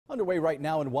Underway right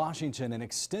now in Washington, an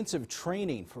extensive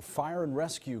training for fire and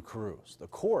rescue crews. The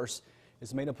course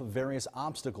is made up of various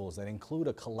obstacles that include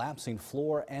a collapsing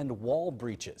floor and wall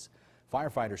breaches.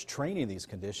 Firefighters train in these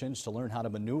conditions to learn how to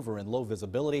maneuver in low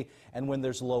visibility and when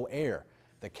there's low air.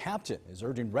 The captain is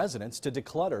urging residents to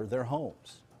declutter their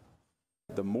homes.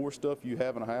 The more stuff you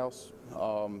have in a house,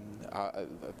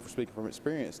 speaking from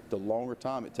experience, the longer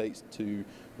time it takes to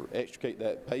extricate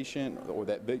that patient or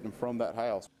that victim from that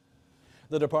house.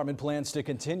 The department plans to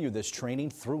continue this training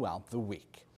throughout the week.